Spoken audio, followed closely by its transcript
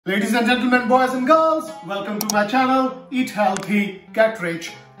Ladies and gentlemen, boys and girls, welcome to my channel, Eat Healthy, Get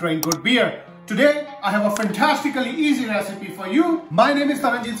Rich, Drink Good Beer. Today, I have a fantastically easy recipe for you. My name is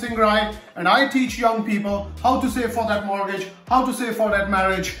Taranjit Singh Rai and I teach young people how to save for that mortgage, how to save for that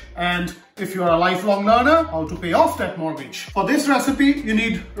marriage, and if you are a lifelong learner, how to pay off that mortgage. For this recipe, you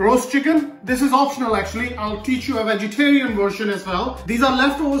need roast chicken. This is optional actually. I'll teach you a vegetarian version as well. These are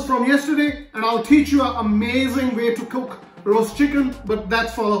leftovers from yesterday and I'll teach you an amazing way to cook roast chicken, but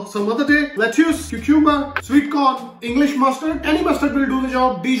that's for some other day. Lettuce, cucumber, sweet corn, English mustard. Any mustard will do the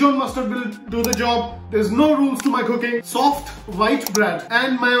job. Dijon mustard will do the job. There's no rules to my cooking. Soft white bread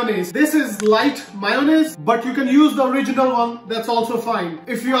and mayonnaise. This is light mayonnaise, but you can use the original one. That's also fine.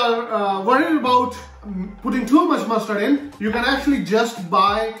 If you are worried about putting too much mustard in, you can actually just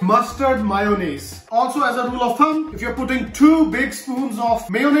buy mustard mayonnaise. Also, as a rule of thumb, if you're putting 2 big spoons of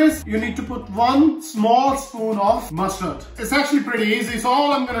mayonnaise, you need to put 1 small spoon of mustard. It's actually pretty easy. So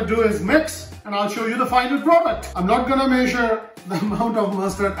all I'm gonna do is mix and I'll show you the final product. I'm not gonna measure the amount of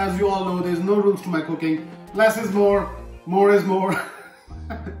mustard. As you all know, there's no rules to my cooking. Less is more is more.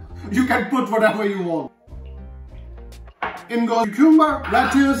 You can put whatever you want. In goes cucumber,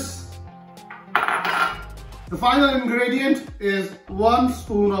 lettuce. The final ingredient is 1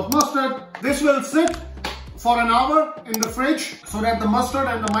 spoon of mustard. This will sit for an hour in the fridge so that the mustard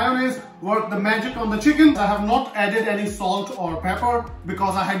and the mayonnaise work the magic on the chicken. I have not added any salt or pepper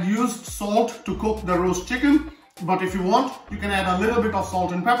because I had used salt to cook the roast chicken. But if you want, you can add a little bit of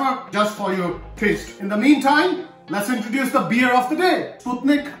salt and pepper just for your taste. In the meantime, let's introduce the beer of the day.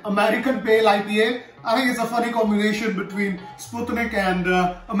 Sputnik American Pale IPA. I think it's a funny combination between Sputnik and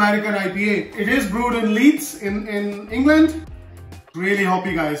American IPA. It is brewed in Leeds in England. Really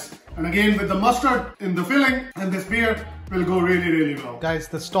hoppy, guys. And again, with the mustard in the filling, and this beer will go really well. Guys,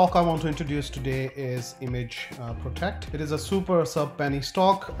 the stock I want to introduce today is Image Protect. It is a super sub penny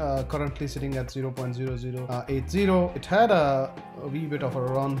stock, currently sitting at 0.0080. It had a wee bit of a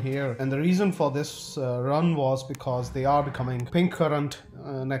run here, and the reason for this run was because they are becoming pink current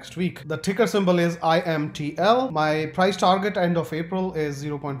next week. The ticker symbol is IMTL. My price target end of April is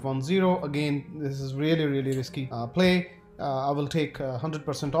 0.10. Again, this is really risky play. I will take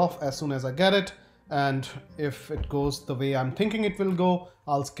 100% off as soon as I get it, and if it goes the way I'm thinking it will go,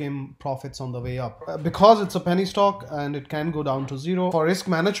 I'll skim profits on the way up. Because it's a penny stock and it can go down to 0. For risk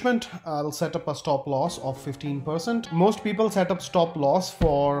management, I'll set up a stop loss of 15%. Most people set up stop loss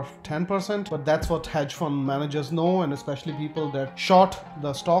for 10%, but that's what hedge fund managers know, and especially people that short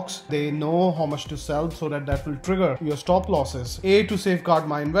the stocks. They know how much to sell so that will trigger your stop losses. A, to safeguard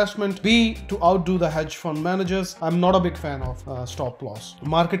my investment. B, to outdo the hedge fund managers. I'm not a big fan of stop loss.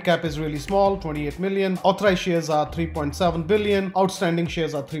 Market cap is really small, 28 million. Authorized shares are 3.7 billion. Outstanding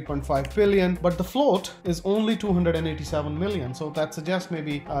shares are 3.5 billion, but the float is only 287 million. So that suggests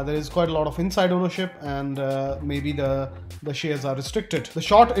maybe there is quite a lot of inside ownership, and maybe the shares are restricted. The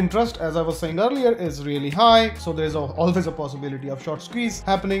short interest, as I was saying earlier, is really high. So there's always a possibility of short squeeze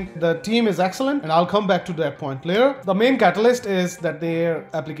happening. The team is excellent, and I'll come back to that point later. The main catalyst is that their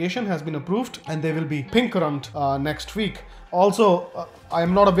application has been approved and they will be pink current next week. Also, I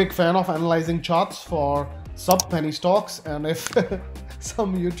am not a big fan of analyzing charts for sub penny stocks, and if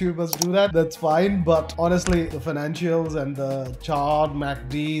some YouTubers do that, that's fine, but honestly, the financials and the chart,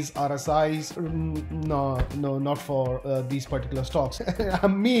 MACDs, RSIs, no, not for these particular stocks.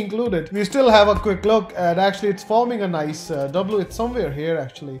 Me included. We still have a quick look, and actually it's forming a nice W. It's somewhere here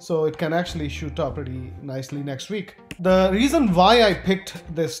actually, so it can actually shoot up pretty nicely next week. The reason why I picked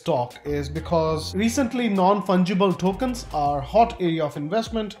this stock is because recently non fungible tokens are a hot area of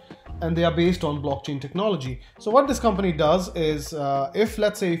investment, and they are based on blockchain technology. So what this company does is,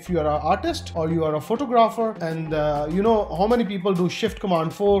 let's say if you are an artist or you are a photographer, and you know how many people do Shift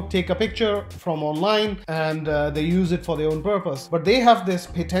Command 4, take a picture from online, and they use it for their own purpose. But they have this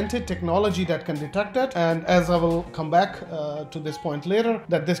patented technology that can detect it, and as I will come back to this point later,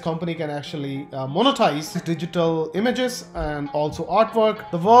 that this company can actually monetize digital images and also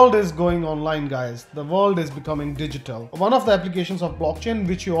artwork. The world is going online, guys. The world is becoming digital. One of the applications of blockchain,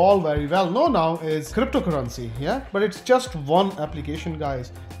 which you all very well know now, is cryptocurrency. Yeah, but it's just one application,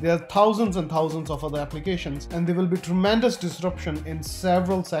 guys. There are thousands and thousands of other applications, and there will be tremendous disruption in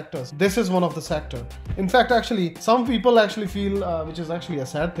several sectors. This is one of the sector. In fact, actually, some people actually feel, which is actually a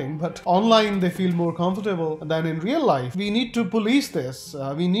sad thing, but online they feel more comfortable than in real life. We need to police this.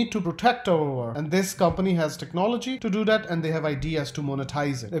 We need to protect our work, and this company has technology to do that, and they have ideas to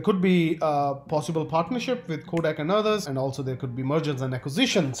monetize it. There could be a possible partnership with Kodak and others, and also there could be mergers and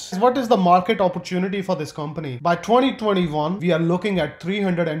acquisitions. what is the market opportunity for this company? By 2021, we are looking at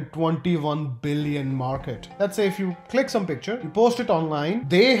 321 billion market. Let's say if you click some picture, you post it online,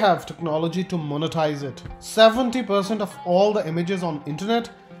 they have technology to monetize it. 70% of all the images on internet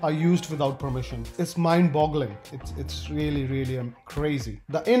are used without permission. It's mind-boggling. It's really crazy.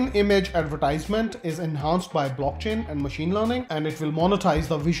 The in-image advertisement is enhanced by blockchain and machine learning, and it will monetize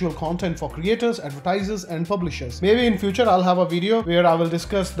the visual content for creators, advertisers, and publishers. Maybe in future I'll have a video where I will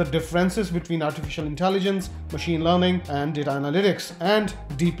discuss the differences between artificial intelligence, machine learning, and data analytics, and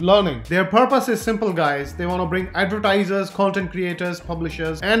deep learning. Their purpose is simple, guys. They want to bring advertisers, content creators,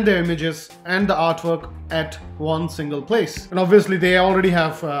 publishers, and their images and the artwork at one single place. And obviously they already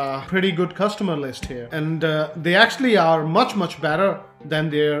have a pretty good customer list here, and they actually are much better than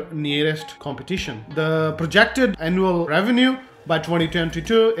their nearest competition. The projected annual revenue by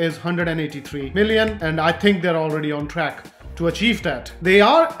 2022 is 183 million, and I think they're already on track to achieve that. They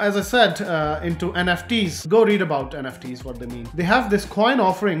are, as I said, into NFTs. Go read about NFTs, what they mean. They have this coin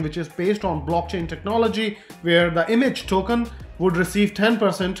offering which is based on blockchain technology, where the image token would receive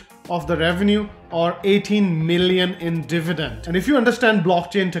 10% of the revenue or 18 million in dividend. And if you understand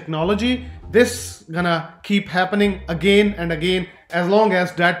blockchain technology, this gonna keep happening again and again as long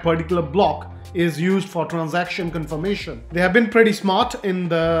as that particular block is used for transaction confirmation. They have been pretty smart in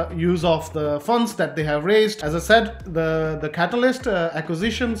the use of the funds that they have raised. As I said, the Catalyst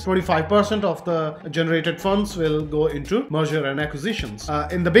acquisitions, 25% of the generated funds will go into merger and acquisitions.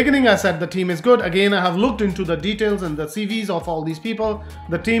 In the beginning, I said the team is good. Again, I have looked into the details and the CVs of all these people.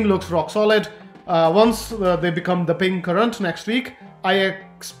 The team looks rock solid. Once they become the ping current next week, I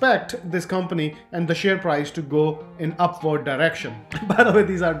expect this company and the share price to go in upward direction. By the way,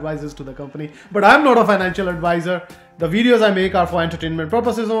 these are advices to the company, but I'm not a financial advisor. The videos I make are for entertainment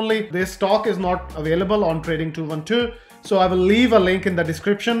purposes only. This stock is not available on Trading 212, so I will leave a link in the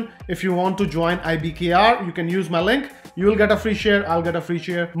description. If you want to join IBKR, you can use my link. You will get a free share, I'll get a free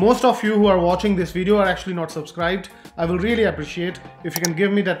share. Most of you who are watching this video are actually not subscribed. I will really appreciate if you can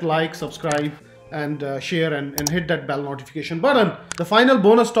give me that like, subscribe, and share and hit that bell notification button. The final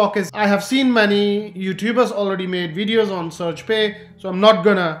bonus stock is, I have seen many YouTubers already made videos on Surge Pay, so I'm not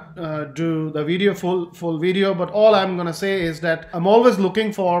gonna do the video full video, but all I'm gonna say is that I'm always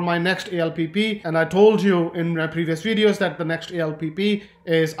looking for my next ALPP, and I told you in my previous videos that the next ALPP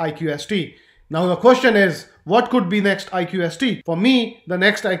is IQST. Now the question is, what could be next IQST? For me, the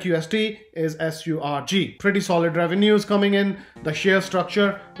next IQST is SURG. Pretty solid revenues coming in. The share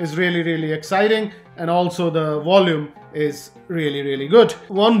structure is really exciting, and also the volume is really good.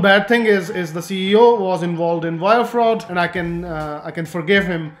 One bad thing is the CEO was involved in wire fraud, and I can forgive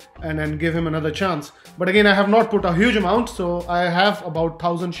him and then give him another chance. But again, I have not put a huge amount, so I have about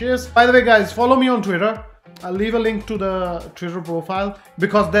 1,000 shares. By the way, guys, follow me on Twitter. I'll leave a link to the Twitter profile,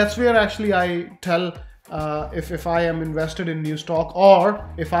 because that's where actually I tell if I am invested in new stock, or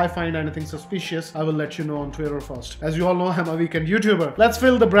if I find anything suspicious, I will let you know on Twitter first. As you all know, I'm a weekend YouTuber. Let's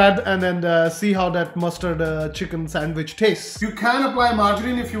fill the bread and then see how that mustard chicken sandwich tastes. You can apply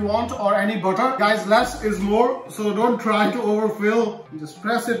margarine if you want, or any butter. Guys, less is more, so don't try to overfill. Just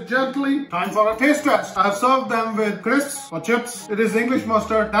press it gently. Time for a taste test. I've served them with crisps or chips. It is English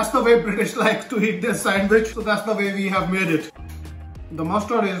mustard. That's the way British like to eat this sandwich, so that's the way we have made it. The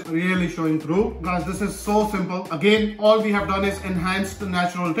mustard is really showing through. Guys, this is so simple. Again, all we have done is enhance the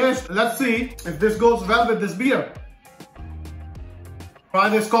natural taste. Let's see if this goes well with this beer. Try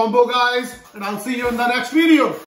this combo, guys, and I'll see you in the next video.